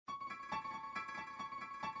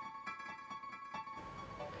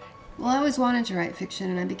Well, I always wanted to write fiction,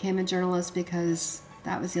 and I became a journalist because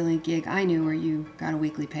that was the only gig I knew where you got a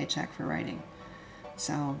weekly paycheck for writing.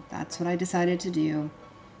 So that's what I decided to do.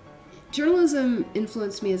 Journalism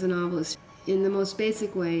influenced me as a novelist. In the most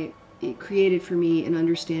basic way, it created for me an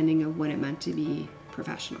understanding of what it meant to be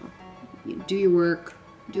professional. You do your work,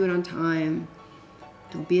 do it on time,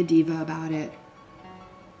 don't be a diva about it.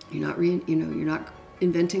 You're not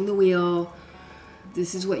inventing the wheel.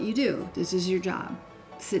 This is what you do. This is your job.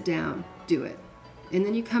 Sit down, do it. And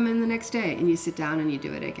then you come in the next day and you sit down and you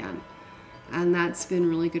do it again. And that's been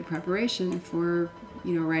really good preparation for,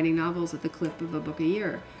 writing novels at the clip of a book a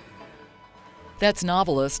year. That's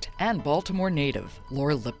novelist and Baltimore native,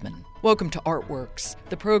 Laura Lippman. Welcome to Artworks,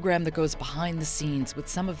 the program that goes behind the scenes with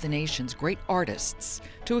some of the nation's great artists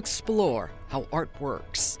to explore how art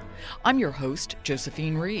works. I'm your host,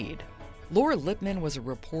 Josephine Reed. Laura Lippman was a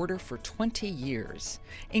reporter for 20 years,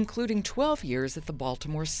 including 12 years at the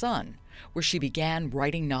Baltimore Sun, where she began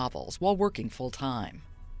writing novels while working full-time.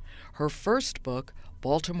 Her first book,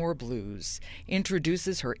 Baltimore Blues,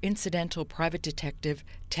 introduces her incidental private detective,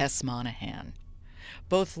 Tess Monahan.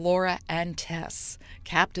 Both Laura and Tess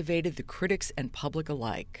captivated the critics and public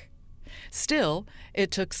alike. Still,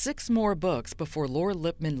 it took 6 more books before Laura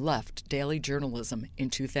Lippman left daily journalism in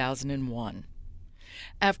 2001.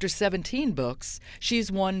 After 17 books,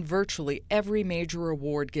 she's won virtually every major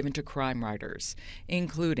award given to crime writers,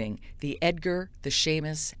 including the Edgar, the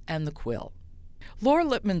Shamus, and the Quill. Laura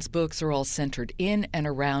Lippman's books are all centered in and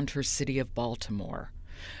around her city of Baltimore.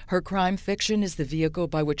 Her crime fiction is the vehicle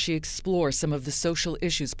by which she explores some of the social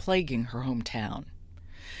issues plaguing her hometown.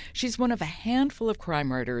 She's one of a handful of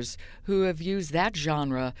crime writers who have used that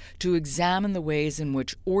genre to examine the ways in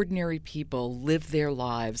which ordinary people live their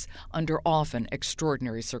lives under often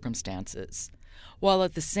extraordinary circumstances, while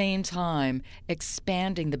at the same time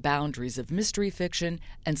expanding the boundaries of mystery fiction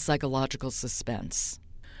and psychological suspense.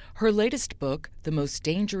 Her latest book, The Most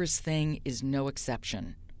Dangerous Thing, is no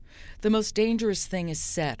exception. The Most Dangerous Thing is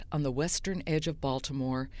set on the western edge of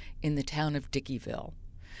Baltimore in the town of Dickeyville.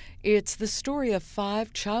 It's the story of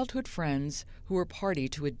 5 childhood friends who are party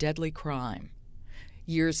to a deadly crime.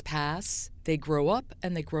 Years pass, they grow up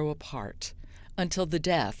and they grow apart, until the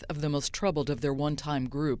death of the most troubled of their one-time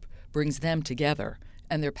group brings them together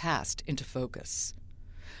and their past into focus.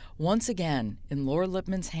 Once again, in Laura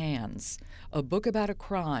Lippman's hands, a book about a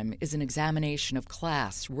crime is an examination of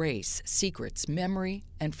class, race, secrets, memory,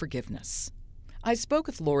 and forgiveness. I spoke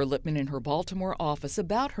with Laura Lippman in her Baltimore office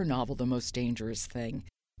about her novel The Most Dangerous Thing,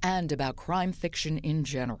 and about crime fiction in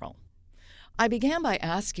general. I began by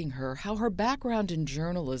asking her how her background in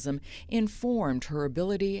journalism informed her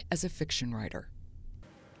ability as a fiction writer.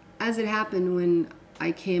 As it happened, when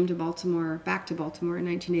I came back to Baltimore in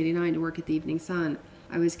 1989 to work at the Evening Sun,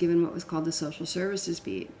 I was given what was called the social services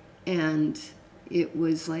beat. And it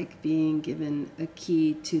was like being given a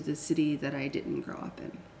key to the city that I didn't grow up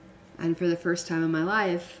in. And for the first time in my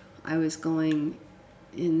life, I was going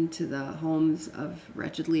into the homes of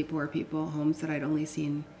wretchedly poor people, homes that I'd only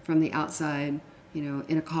seen from the outside,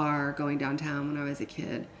 in a car going downtown when I was a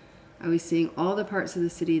kid. I was seeing all the parts of the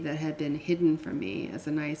city that had been hidden from me as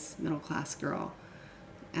a nice middle-class girl.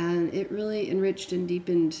 And it really enriched and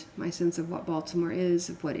deepened my sense of what Baltimore is,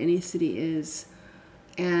 of what any city is.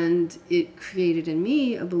 And it created in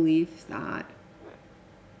me a belief that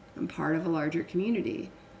I'm part of a larger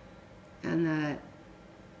community and that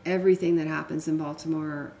everything that happens in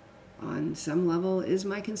Baltimore on some level is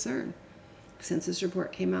my concern. A census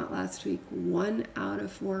report came out last week. 1 out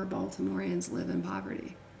of 4 Baltimoreans live in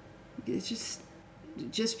poverty. It's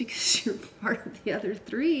just because you're part of the other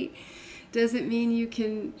 3 doesn't mean you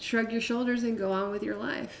can shrug your shoulders and go on with your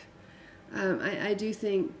life. I do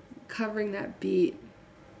think covering that beat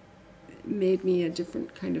made me a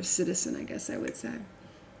different kind of citizen, I guess I would say,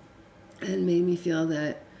 and made me feel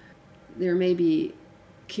that there may be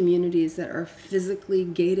communities that are physically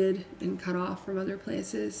gated and cut off from other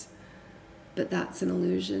places, but that's an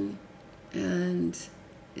illusion, and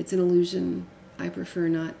it's an illusion I prefer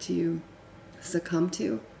not to succumb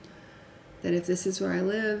to. That if this is where I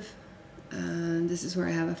live, and this is where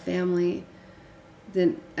I have a family,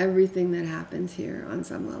 then everything that happens here on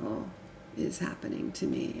some level is happening to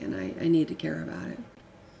me, and I need to care about it.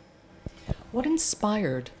 What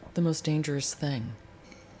inspired The Most Dangerous Thing?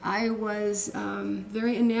 I was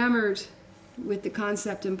very enamored with the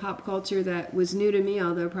concept in pop culture that was new to me,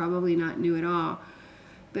 although probably not new at all.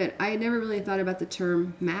 But I had never really thought about the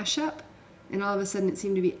term mashup, and all of a sudden it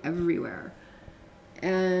seemed to be everywhere.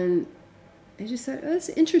 And I just thought, oh, that's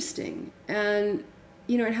interesting. And,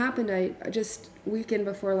 it happened, I just, weekend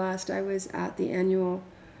before last, I was at the annual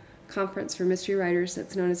conference for mystery writers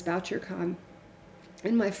that's known as BoucherCon.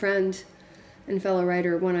 And my friend and fellow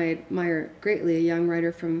writer, one I admire greatly, a young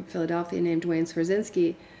writer from Philadelphia named Dwayne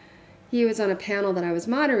Swarzinski, he was on a panel that I was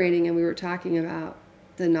moderating, and we were talking about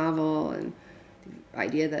the novel and the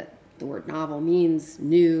idea that the word novel means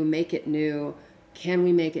new, make it new. Can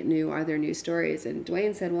we make it new? Are there new stories? And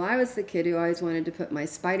Dwayne said, well, I was the kid who always wanted to put my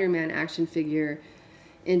Spider-Man action figure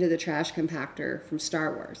into the trash compactor from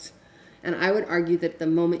Star Wars. And I would argue that the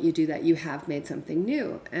moment you do that, you have made something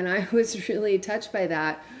new. And I was really touched by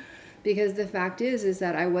that, because the fact is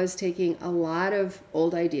that I was taking a lot of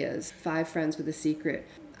old ideas, 5 Friends with a Secret.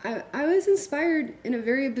 I was inspired in a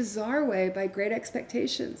very bizarre way by Great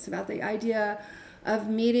Expectations, about the idea of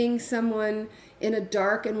meeting someone in a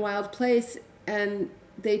dark and wild place, and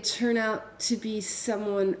they turn out to be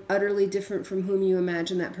someone utterly different from whom you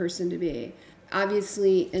imagine that person to be.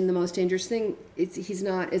 Obviously, in The Most Dangerous Thing, he's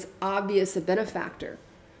not as obvious a benefactor,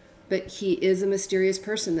 but he is a mysterious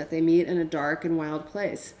person that they meet in a dark and wild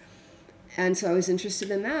place. And so I was interested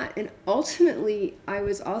in that. And ultimately, I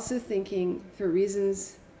was also thinking, for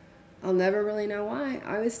reasons I'll never really know why,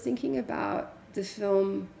 I was thinking about the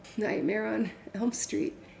film Nightmare on Elm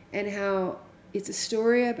Street, and how it's a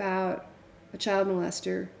story about a child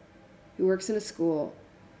molester who works in a school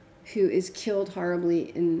who is killed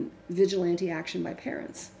horribly in vigilante action by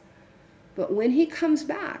parents. But when he comes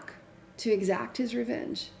back to exact his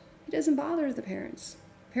revenge, he doesn't bother the parents.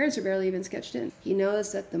 Parents are barely even sketched in. He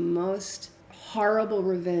knows that the most horrible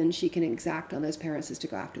revenge he can exact on those parents is to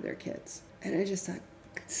go after their kids. And I just thought,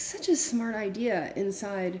 such a smart idea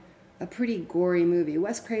inside a pretty gory movie.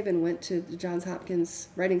 Wes Craven went to the Johns Hopkins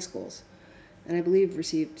writing schools, and I believe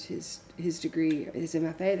received his degree, his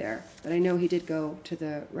MFA there. But I know he did go to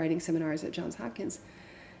the writing seminars at Johns Hopkins.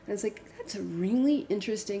 And it's like, that's a really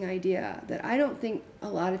interesting idea that I don't think a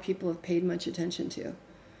lot of people have paid much attention to,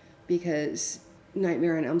 because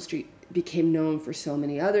Nightmare on Elm Street became known for so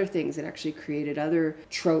many other things. It actually created other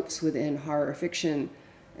tropes within horror fiction.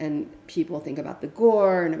 And people think about the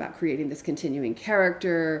gore and about creating this continuing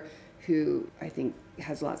character who I think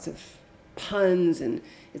has lots of puns, and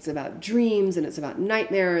it's about dreams, and it's about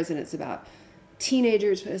nightmares, and it's about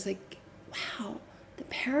teenagers. But it's like, wow, the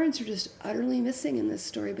parents are just utterly missing in this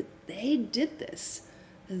story, but they did this.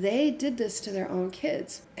 They did this to their own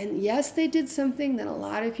kids. And yes, they did something that a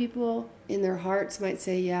lot of people in their hearts might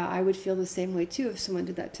say, yeah, I would feel the same way too if someone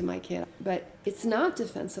did that to my kid. But it's not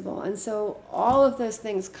defensible. And so all of those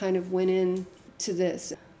things kind of went into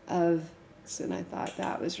this and I thought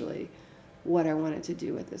that was really what I wanted to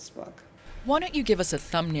do with this book. Why don't you give us a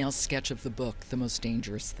thumbnail sketch of the book, The Most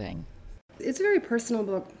Dangerous Thing? It's a very personal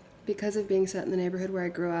book because of being set in the neighborhood where I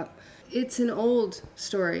grew up. It's an old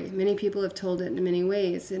story. Many people have told it in many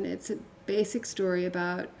ways, and it's a basic story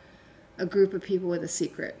about a group of people with a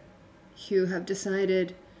secret who have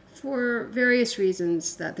decided, for various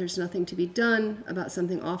reasons, that there's nothing to be done about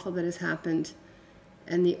something awful that has happened,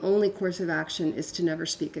 and the only course of action is to never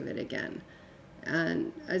speak of it again.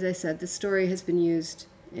 And as I said, the story has been used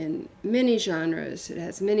in many genres. It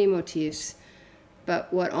has many motifs.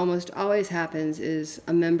 But what almost always happens is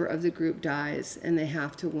a member of the group dies, and they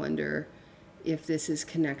have to wonder if this is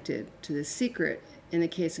connected to the secret. In the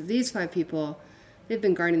case of these 5 people, they've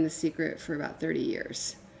been guarding the secret for about 30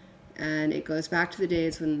 years. And it goes back to the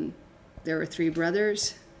days when there were 3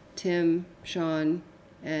 brothers, Tim, Sean,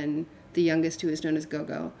 and the youngest, who is known as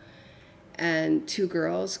Go-Go, and 2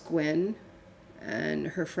 girls, Gwen and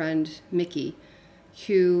her friend Mickey,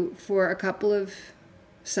 who for a couple of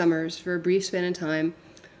summers, for a brief span of time,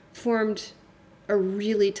 formed a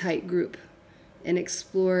really tight group and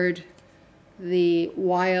explored the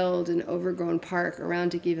wild and overgrown park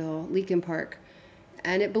around Dickeyville, Leakin Park.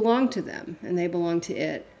 And it belonged to them, and they belonged to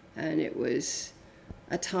it. And it was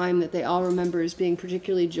a time that they all remember as being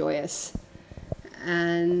particularly joyous.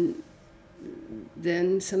 And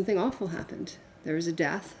then something awful happened. There was a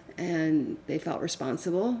death, and they felt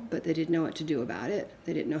responsible, but they didn't know what to do about it.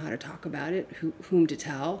 They didn't know how to talk about it, whom to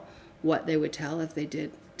tell, what they would tell if they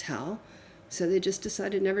did tell. So they just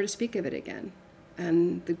decided never to speak of it again.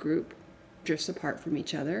 And the group drifts apart from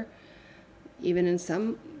each other. Even in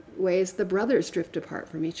some ways, the brothers drift apart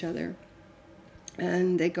from each other.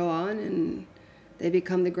 And they go on, and they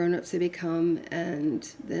become the grown-ups they become,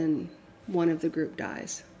 and then one of the group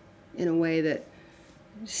dies in a way that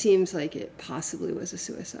seems like it possibly was a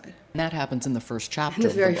suicide. And that happens in the first chapter. In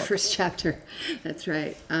the very first chapter, that's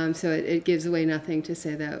right. So it gives away nothing to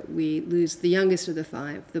say that we lose the youngest of the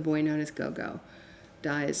 5, the boy known as Go-Go,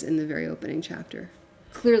 dies in the very opening chapter.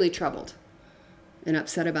 Clearly troubled and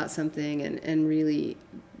upset about something, and really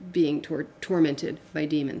being tormented by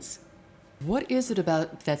demons. What is it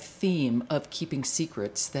about that theme of keeping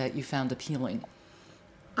secrets that you found appealing?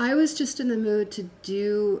 I was just in the mood to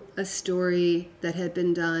do a story that had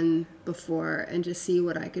been done before and just see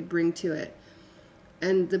what I could bring to it.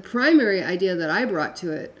 And the primary idea that I brought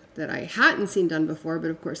to it that I hadn't seen done before, but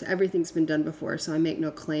of course everything's been done before, so I make no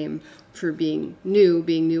claim for being new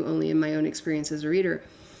only in my own experience as a reader,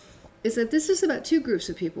 is that this is about two groups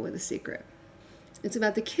of people with a secret. It's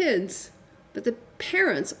about the kids, but the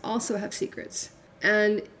parents also have secrets.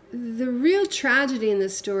 And the real tragedy in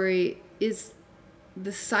this story is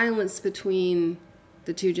the silence between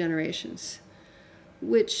the two generations,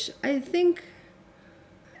 which I think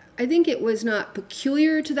it was not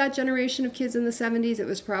peculiar to that generation of kids in the 70s. It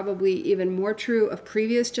was probably even more true of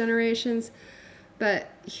previous generations.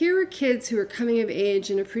 But here are kids who are coming of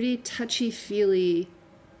age in a pretty touchy-feely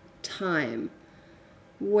time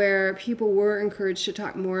where people were encouraged to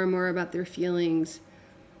talk more and more about their feelings.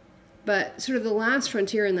 But sort of the last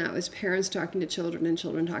frontier in that was parents talking to children and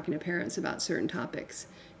children talking to parents about certain topics.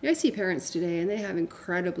 I see parents today, and they have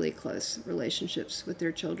incredibly close relationships with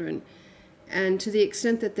their children. And to the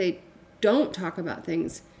extent that they don't talk about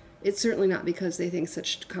things, it's certainly not because they think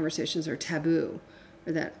such conversations are taboo,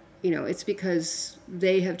 or that, it's because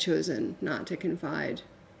they have chosen not to confide,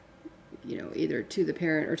 either to the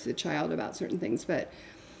parent or to the child about certain things. But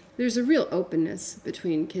there's a real openness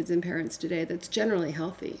between kids and parents today that's generally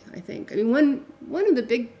healthy, I think. I mean, one of the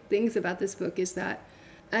big things about this book is that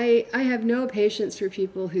I have no patience for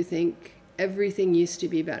people who think everything used to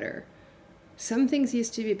be better. Some things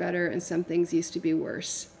used to be better and some things used to be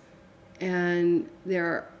worse. And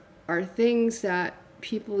there are things that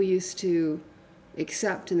people used to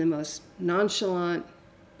accept in the most nonchalant,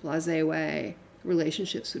 blasé way,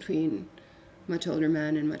 relationships between much older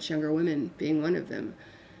men and much younger women being one of them,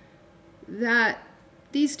 that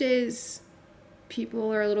these days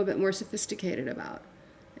people are a little bit more sophisticated about.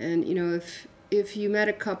 And, if you met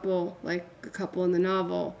a couple, like a couple in the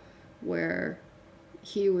novel, where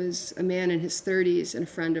he was a man in his 30s and a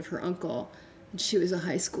friend of her uncle, and she was a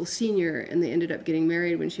high school senior, and they ended up getting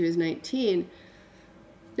married when she was 19,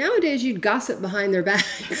 nowadays you'd gossip behind their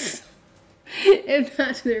backs, if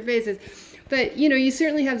not to their faces. But, you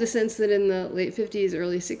certainly have the sense that in the late 50s,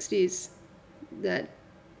 early 60s, that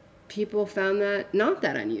people found that not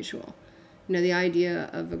that unusual. The idea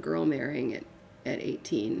of a girl marrying at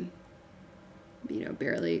 18,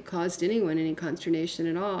 barely caused anyone any consternation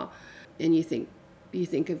at all. And you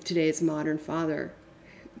think of today's modern father.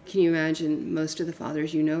 Can you imagine most of the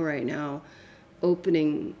fathers right now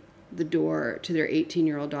opening the door to their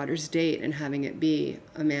 18-year-old daughter's date and having it be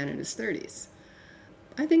a man in his 30s?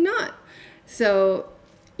 I think not. So,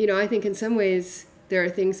 I think in some ways there are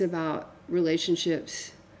things about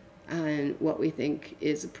relationships and what we think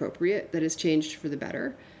is appropriate that has changed for the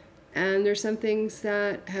better. And there's some things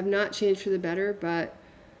that have not changed for the better, but,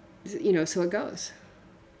 so it goes.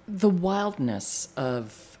 The wildness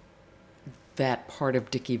of that part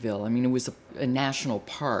of Dickeyville, it was a national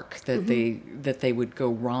park that they would go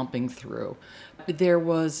romping through. There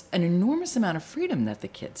was an enormous amount of freedom that the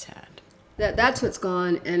kids had. That's what's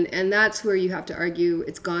gone, and that's where you have to argue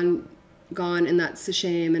it's gone, and that's a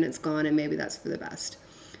shame, and it's gone, and maybe that's for the best.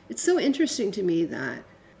 It's so interesting to me that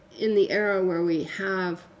in the era where we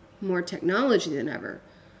have more technology than ever,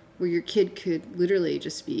 where your kid could literally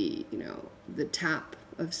just be, the tap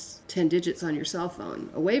of 10 digits on your cell phone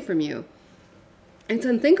away from you, it's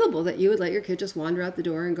unthinkable that you would let your kid just wander out the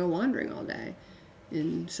door and go wandering all day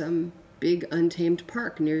in some big untamed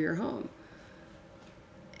park near your home.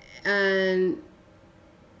 And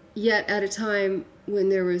yet at a time when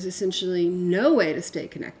there was essentially no way to stay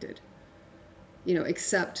connected,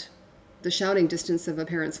 except the shouting distance of a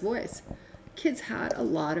parent's voice, kids had a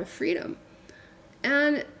lot of freedom.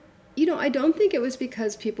 And, I don't think it was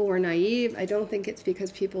because people were naive. I don't think it's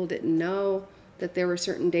because people didn't know that there were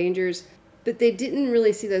certain dangers, but they didn't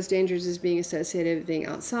really see those dangers as being associated with being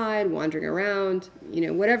outside, wandering around,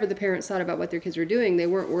 whatever the parents thought about what their kids were doing. They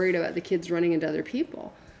weren't worried about the kids running into other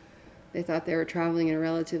people. They thought they were traveling in a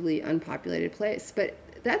relatively unpopulated place, but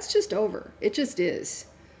that's just over. It just is.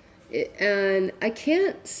 And I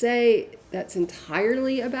can't say that's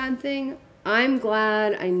entirely a bad thing. I'm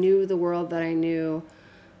glad I knew the world that I knew.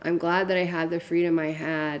 I'm glad that I had the freedom I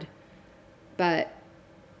had. But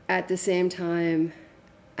at the same time,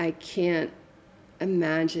 I can't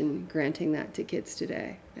imagine granting that to kids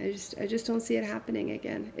today. I just don't see it happening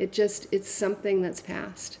again. It's something that's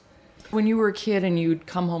past. When you were a kid and you'd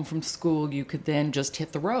come home from school, you could then just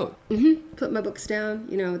hit the road. Mm-hmm. Put my books down.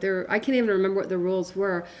 I can't even remember what the rules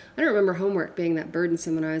were. I don't remember homework being that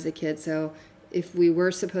burdensome when I was a kid. So if we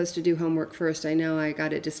were supposed to do homework first, I know I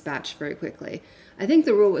got it dispatched very quickly. I think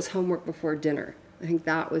the rule was homework before dinner. I think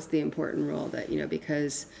that was the important rule, that,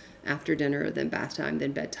 because after dinner, then bath time,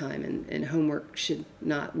 then bedtime, and homework should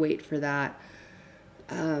not wait for that.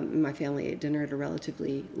 My family ate dinner at a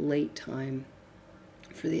relatively late time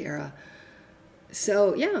for the era.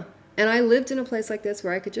 So, yeah. And I lived in a place like this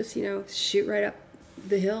where I could just, shoot right up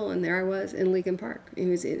the hill, and there I was in Lincoln Park.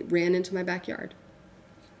 It ran into my backyard.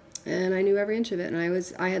 And I knew every inch of it.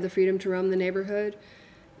 And I had the freedom to roam the neighborhood.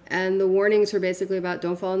 And the warnings were basically about,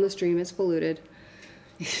 don't fall in the stream, it's polluted.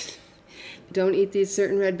 Don't eat these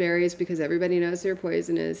certain red berries because everybody knows they're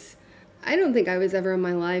poisonous. I don't think I was ever in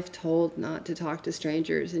my life told not to talk to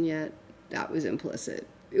strangers, and yet that was implicit.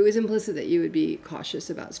 It was implicit that you would be cautious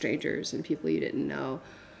about strangers and people you didn't know.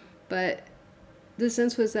 But the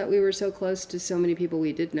sense was that we were so close to so many people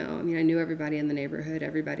we did know. I mean, I knew everybody in the neighborhood.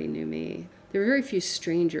 Everybody knew me. There were very few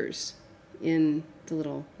strangers in the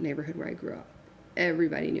little neighborhood where I grew up.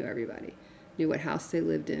 Everybody knew everybody, knew what house they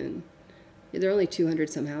lived in. There are only 200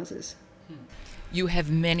 some houses. You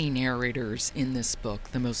have many narrators in this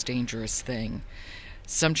book, The Most Dangerous Thing.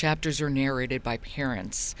 Some chapters are narrated by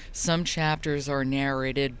parents. Some chapters are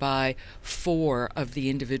narrated by 4 of the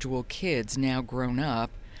individual kids now grown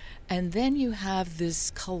up. And then you have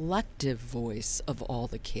this collective voice of all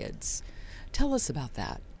the kids. Tell us about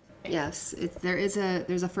that. Yes, there's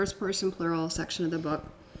a first-person plural section of the book.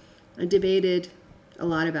 I debated a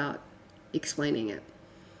lot about explaining it.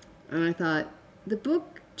 And I thought, the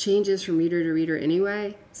book changes from reader to reader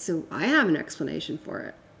anyway, so I have an explanation for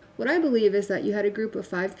it. What I believe is that you had a group of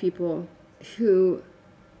 5 people who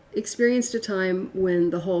experienced a time when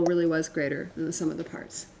the whole really was greater than the sum of the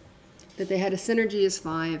parts. That they had a synergy as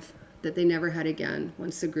 5 that they never had again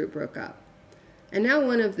once the group broke up. And now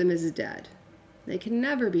one of them is dead. They can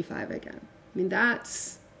never be 5 again. I mean,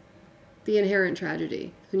 that's the inherent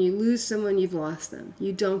tragedy. When you lose someone, you've lost them.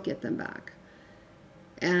 You don't get them back.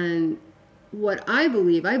 And what I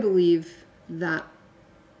believe that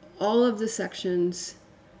all of the sections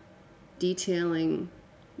detailing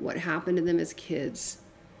what happened to them as kids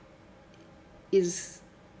is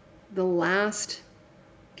the last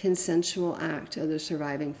consensual act of the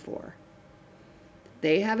surviving 4.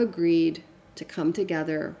 They have agreed to come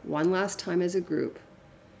together one last time as a group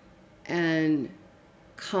and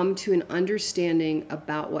come to an understanding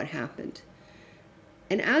about what happened.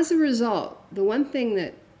 And as a result, the one thing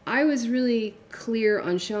that I was really clear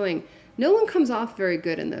on showing, no one comes off very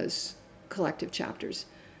good in those collective chapters.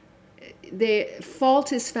 The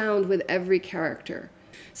fault is found with every character.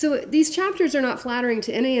 So these chapters are not flattering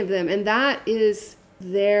to any of them, and that is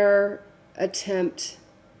their attempt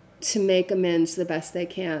to make amends the best they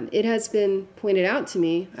can. It has been pointed out to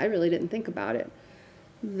me, I really didn't think about it,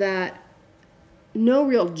 that no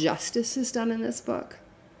real justice is done in this book.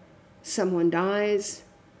 Someone dies,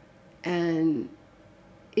 and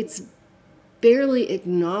it's barely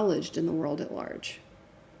acknowledged in the world at large.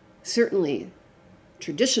 Certainly,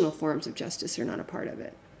 traditional forms of justice are not a part of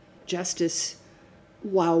it. Justice,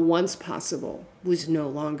 while once possible, was no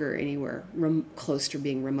longer anywhere close to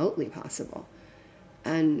being remotely possible.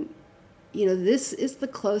 And, this is the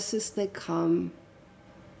closest they come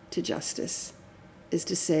to justice, is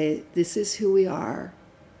to say, this is who we are,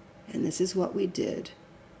 and this is what we did,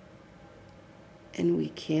 and we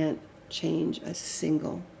can't change a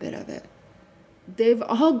single bit of it. They've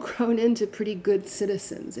all grown into pretty good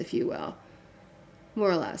citizens, if you will, more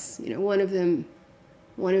or less. One of them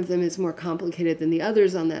is more complicated than the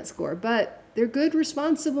others on that score, but they're good,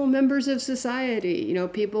 responsible members of society.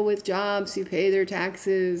 People with jobs who pay their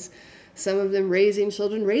taxes, some of them raising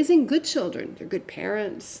children, raising good children. They're good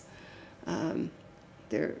parents.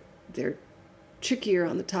 They're trickier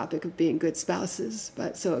on the topic of being good spouses,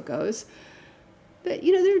 but so it goes. But,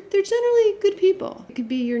 they're generally good people. It could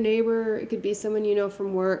be your neighbor. It could be someone you know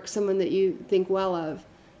from work, someone that you think well of.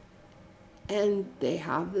 And they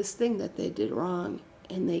have this thing that they did wrong,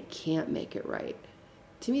 and they can't make it right.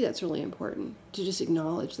 To me, that's really important, to just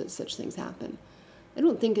acknowledge that such things happen. I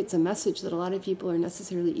don't think it's a message that a lot of people are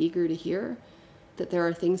necessarily eager to hear, that there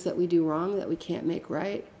are things that we do wrong that we can't make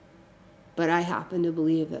right. But I happen to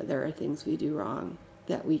believe that there are things we do wrong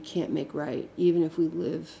that we can't make right, even if we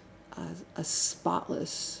live a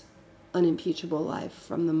spotless, unimpeachable life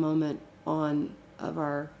from the moment on of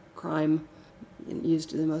our crime,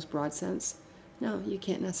 used in the most broad sense. No, you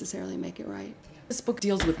can't necessarily make it right. This book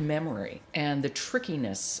deals with memory and the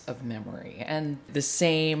trickiness of memory and the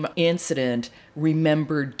same incident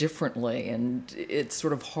remembered differently, and it's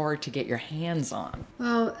sort of hard to get your hands on.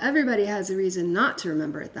 Well, everybody has a reason not to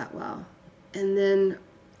remember it that well. And then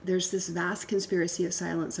there's this vast conspiracy of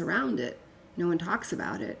silence around it. No one talks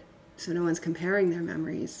about it. So no one's comparing their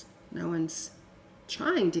memories. No one's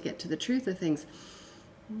trying to get to the truth of things.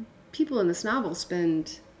 People in this novel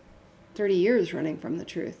spend 30 years running from the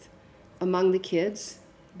truth. Among the kids,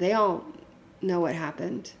 they all know what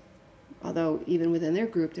happened, although even within their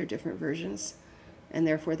group, they're different versions, and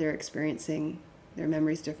therefore they're experiencing their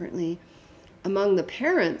memories differently. Among the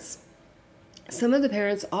parents, some of the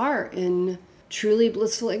parents are in truly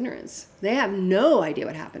blissful ignorance. They have no idea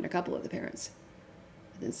what happened, a couple of the parents.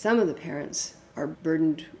 And then some of the parents are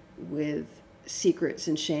burdened with secrets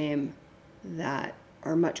and shame that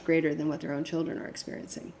are much greater than what their own children are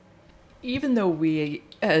experiencing. Even though we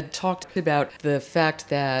had talked about the fact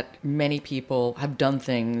that many people have done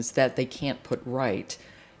things that they can't put right,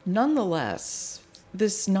 nonetheless,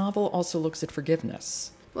 this novel also looks at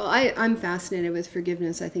forgiveness. Well, I'm fascinated with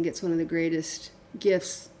forgiveness. I think it's one of the greatest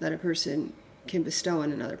gifts that a person can bestow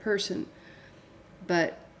on another person.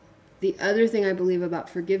 But the other thing I believe about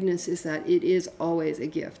forgiveness is that it is always a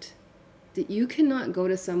gift. That you cannot go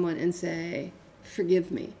to someone and say,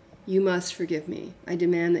 forgive me. You must forgive me. I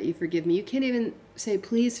demand that you forgive me. You can't even say,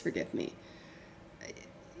 please forgive me.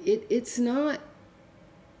 It's not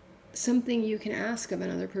something you can ask of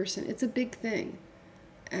another person. It's a big thing.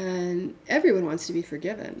 And everyone wants to be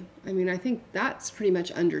forgiven. I mean, I think that's pretty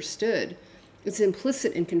much understood. It's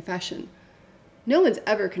implicit in confession. No one's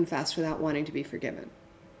ever confessed without wanting to be forgiven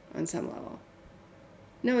on some level.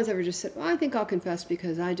 No one's ever just said, well, I think I'll confess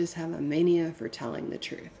because I just have a mania for telling the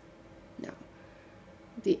truth. No.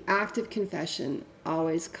 The act of confession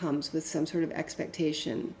always comes with some sort of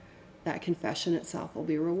expectation that confession itself will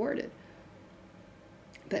be rewarded.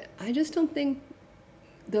 But I just don't think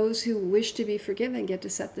those who wish to be forgiven get to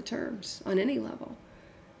set the terms on any level.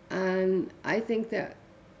 And I think that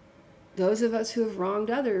those of us who have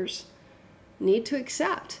wronged others need to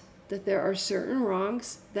accept that there are certain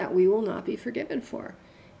wrongs that we will not be forgiven for,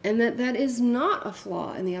 and that is not a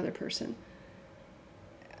flaw in the other person.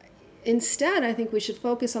 Instead, I think we should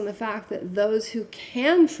focus on the fact that those who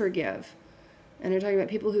can forgive, and they're talking about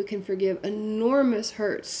people who can forgive enormous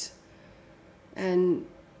hurts and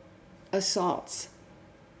assaults,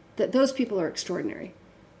 that those people are extraordinary.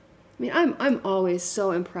 I mean, I'm always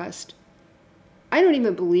so impressed. I don't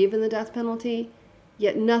even believe in the death penalty,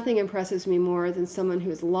 yet nothing impresses me more than someone who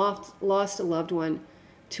has lost a loved one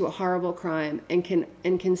to a horrible crime and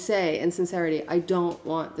can say in sincerity, I don't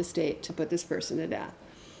want the state to put this person to death.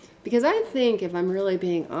 Because I think, if I'm really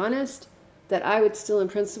being honest, that I would still in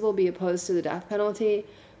principle be opposed to the death penalty,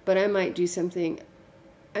 but I might do something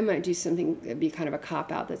that'd be kind of a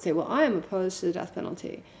cop-out that say, well, I am opposed to the death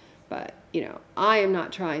penalty, but, I am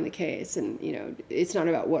not trying the case, and, it's not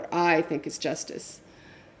about what I think is justice.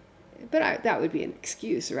 But that would be an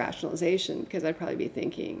excuse or rationalization, because I'd probably be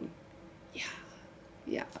thinking,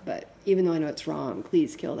 yeah, but even though I know it's wrong,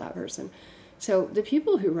 please kill that person. So the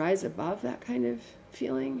people who rise above that kind of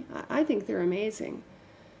feeling, I think they're amazing.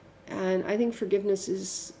 And I think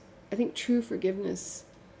true forgiveness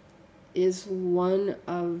is one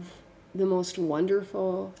of the most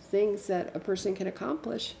wonderful things that a person can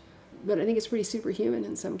accomplish. But I think it's pretty superhuman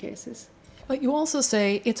in some cases. But you also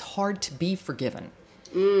say it's hard to be forgiven.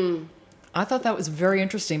 I thought that was very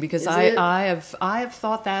interesting because I have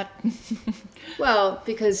thought that. Well,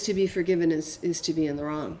 because to be forgiven is to be in the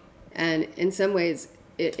wrong. And in some ways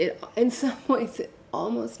it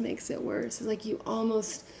almost makes it worse. It's like you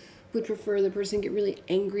almost would prefer the person get really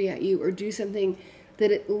angry at you or do something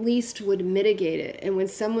that at least would mitigate it. And when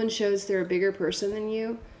someone shows they're a bigger person than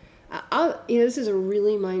you, this is a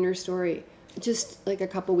really minor story. Just like a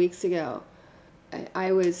couple weeks ago,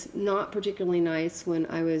 I was not particularly nice when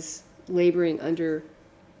I was laboring under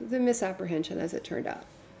the misapprehension, as it turned out,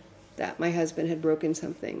 that my husband had broken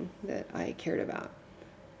something that I cared about.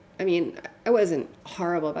 I mean, I wasn't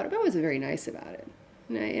horrible about it, but I wasn't very nice about it.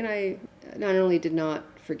 And I not only did not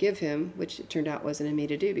forgive him, which it turned out wasn't in me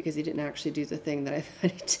to do because he didn't actually do the thing that I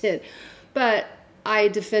thought he did, but I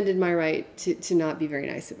defended my right to not be very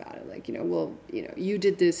nice about it. Like, you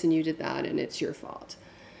did this and you did that and it's your fault.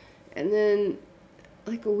 And then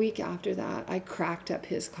like a week after that, I cracked up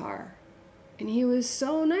his car and he was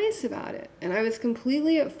so nice about it. And I was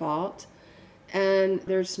completely at fault. And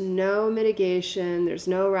there's no mitigation, there's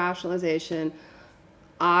no rationalization.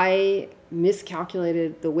 I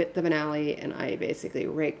miscalculated the width of an alley and I basically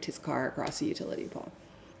raked his car across a utility pole.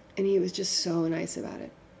 And he was just so nice about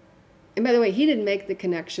it. And by the way, he didn't make the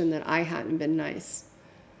connection that I hadn't been nice.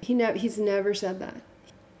 He's never said that.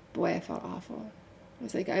 Boy, I felt awful. It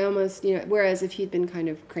was like I almost, whereas if he'd been kind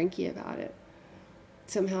of cranky about it,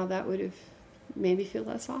 somehow that would have made me feel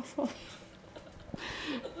less awful.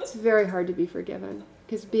 It's very hard to be forgiven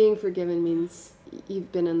because being forgiven means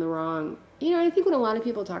you've been in the wrong. I think when a lot of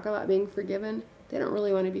people talk about being forgiven, they don't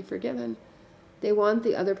really want to be forgiven. They want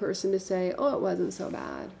the other person to say, oh, it wasn't so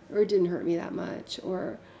bad, or it didn't hurt me that much,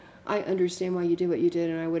 or I understand why you did what you did,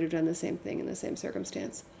 and I would have done the same thing in the same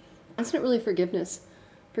circumstance. That's not really forgiveness.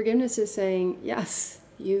 Forgiveness is saying, yes,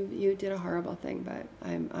 you did a horrible thing, but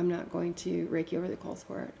I'm not going to rake you over the coals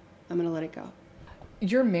for it. I'm going to let it go.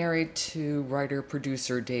 You're married to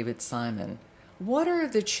writer-producer David Simon. What are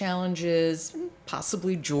the challenges,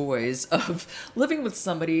 possibly joys, of living with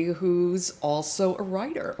somebody who's also a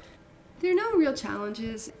writer? There are no real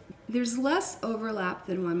challenges. There's less overlap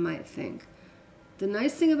than one might think. The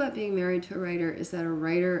nice thing about being married to a writer is that a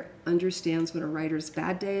writer understands what a writer's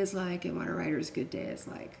bad day is like and what a writer's good day is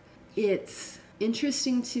like. It's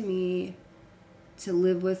interesting to me to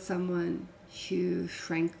live with someone who,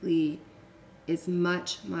 frankly, is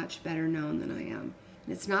much, much better known than I am.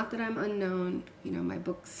 And it's not that I'm unknown. My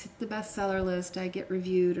books hit the bestseller list. I get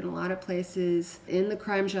reviewed in a lot of places. In the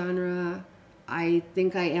crime genre, I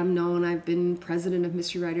think I am known. I've been president of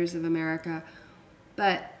Mystery Writers of America.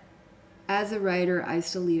 But as a writer, I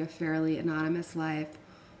still lead a fairly anonymous life,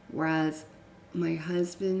 whereas my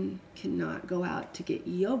husband cannot go out to get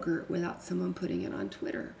yogurt without someone putting it on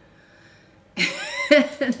Twitter.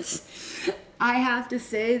 And I have to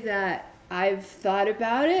say that I've thought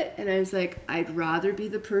about it, and I was like, I'd rather be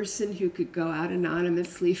the person who could go out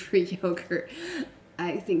anonymously for yogurt.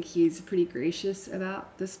 I think he's pretty gracious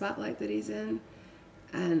about the spotlight that he's in,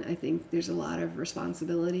 and I think there's a lot of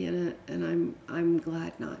responsibility in it, and I'm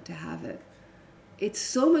glad not to have it. It's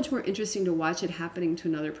so much more interesting to watch it happening to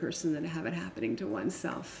another person than to have it happening to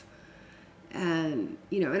oneself. And,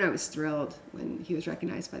 and I was thrilled when he was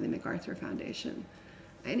recognized by the MacArthur Foundation.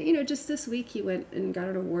 And, just this week he went and got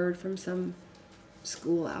an award from some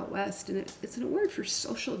school out west, and it's an award for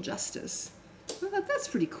social justice. I thought that's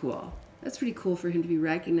pretty cool. That's pretty cool for him to be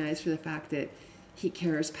recognized for the fact that he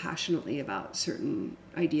cares passionately about certain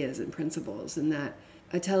ideas and principles, and that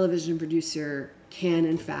a television producer can,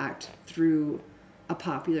 in fact, through a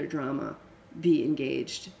popular drama, be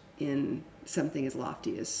engaged in something as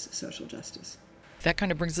lofty as social justice. That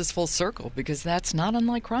kind of brings us full circle, because that's not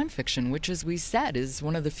unlike crime fiction, which, as we said, is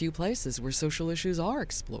one of the few places where social issues are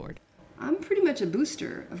explored. I'm pretty much a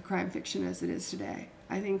booster of crime fiction as it is today.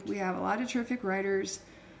 I think we have a lot of terrific writers.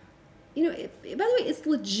 By the way, it's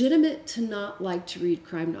legitimate to not like to read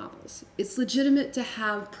crime novels. It's legitimate to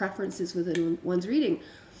have preferences within one's reading.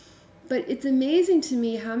 But it's amazing to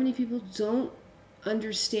me how many people don't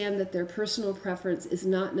understand that their personal preference is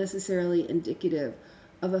not necessarily indicative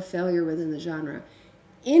of a failure within the genre.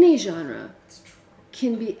 Any genre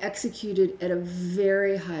can be executed at a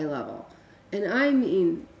very high level. And I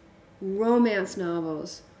mean romance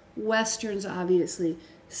novels, westerns obviously,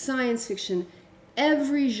 science fiction.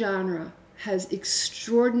 Every genre has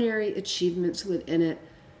extraordinary achievements within it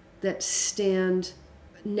that stand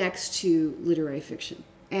next to literary fiction.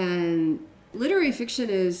 And literary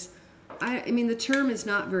fiction is, I mean, the term is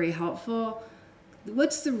not very helpful.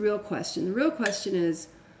 What's the real question? The real question is,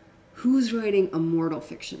 who's writing immortal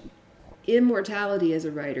fiction? Immortality as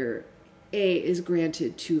a writer, is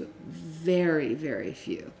granted to very, very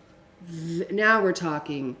few. Now we're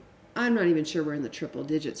talking, I'm not even sure we're in the triple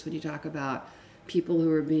digits when you talk about people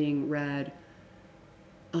who are being read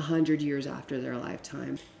 100 years after their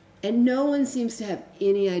lifetime. And no one seems to have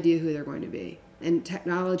any idea who they're going to be. And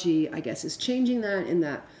technology, I guess, is changing that, in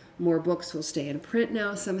that more books will stay in print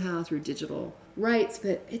now somehow through digital rights,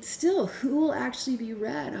 but it's still, who will actually be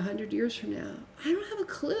read 100 years from now? I don't have a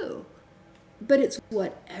clue. But it's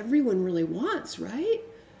what everyone really wants, right?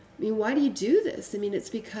 I mean, why do you do this? I mean, it's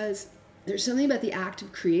because there's something about the act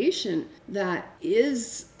of creation that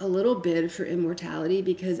is a little bid for immortality,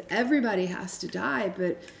 because everybody has to die,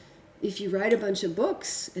 but if you write a bunch of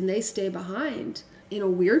books and they stay behind, in a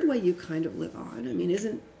weird way you kind of live on. I mean,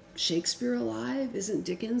 isn't Shakespeare alive? Isn't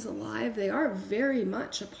Dickens alive? They are very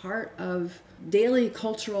much a part of daily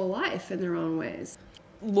cultural life in their own ways.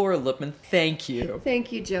 Laura Lippman, thank you.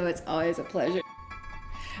 Thank you, Joe. It's always a pleasure.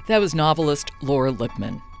 That was novelist Laura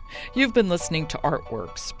Lippman. You've been listening to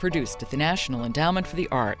Artworks, produced at the National Endowment for the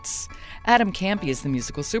Arts. Adam Campy is the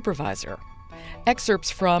musical supervisor.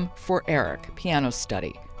 Excerpts from For Eric, Piano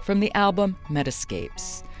Study, from the album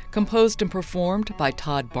Metascapes, composed and performed by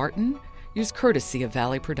Todd Barton, used courtesy of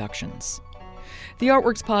Valley Productions. The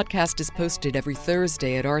Artworks podcast is posted every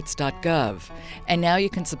Thursday at arts.gov, and now you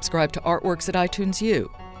can subscribe to Artworks at iTunes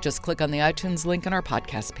U. Just click on the iTunes link on our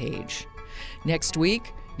podcast page. Next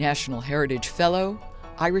week, National Heritage Fellow,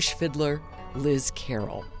 Irish fiddler Liz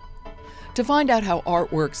Carroll. To find out how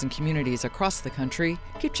art works in communities across the country,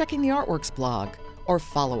 keep checking the Artworks blog or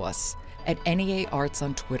follow us at NEA Arts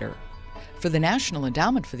on Twitter. For the National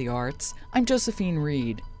Endowment for the Arts, I'm Josephine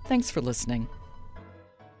Reed. Thanks for listening.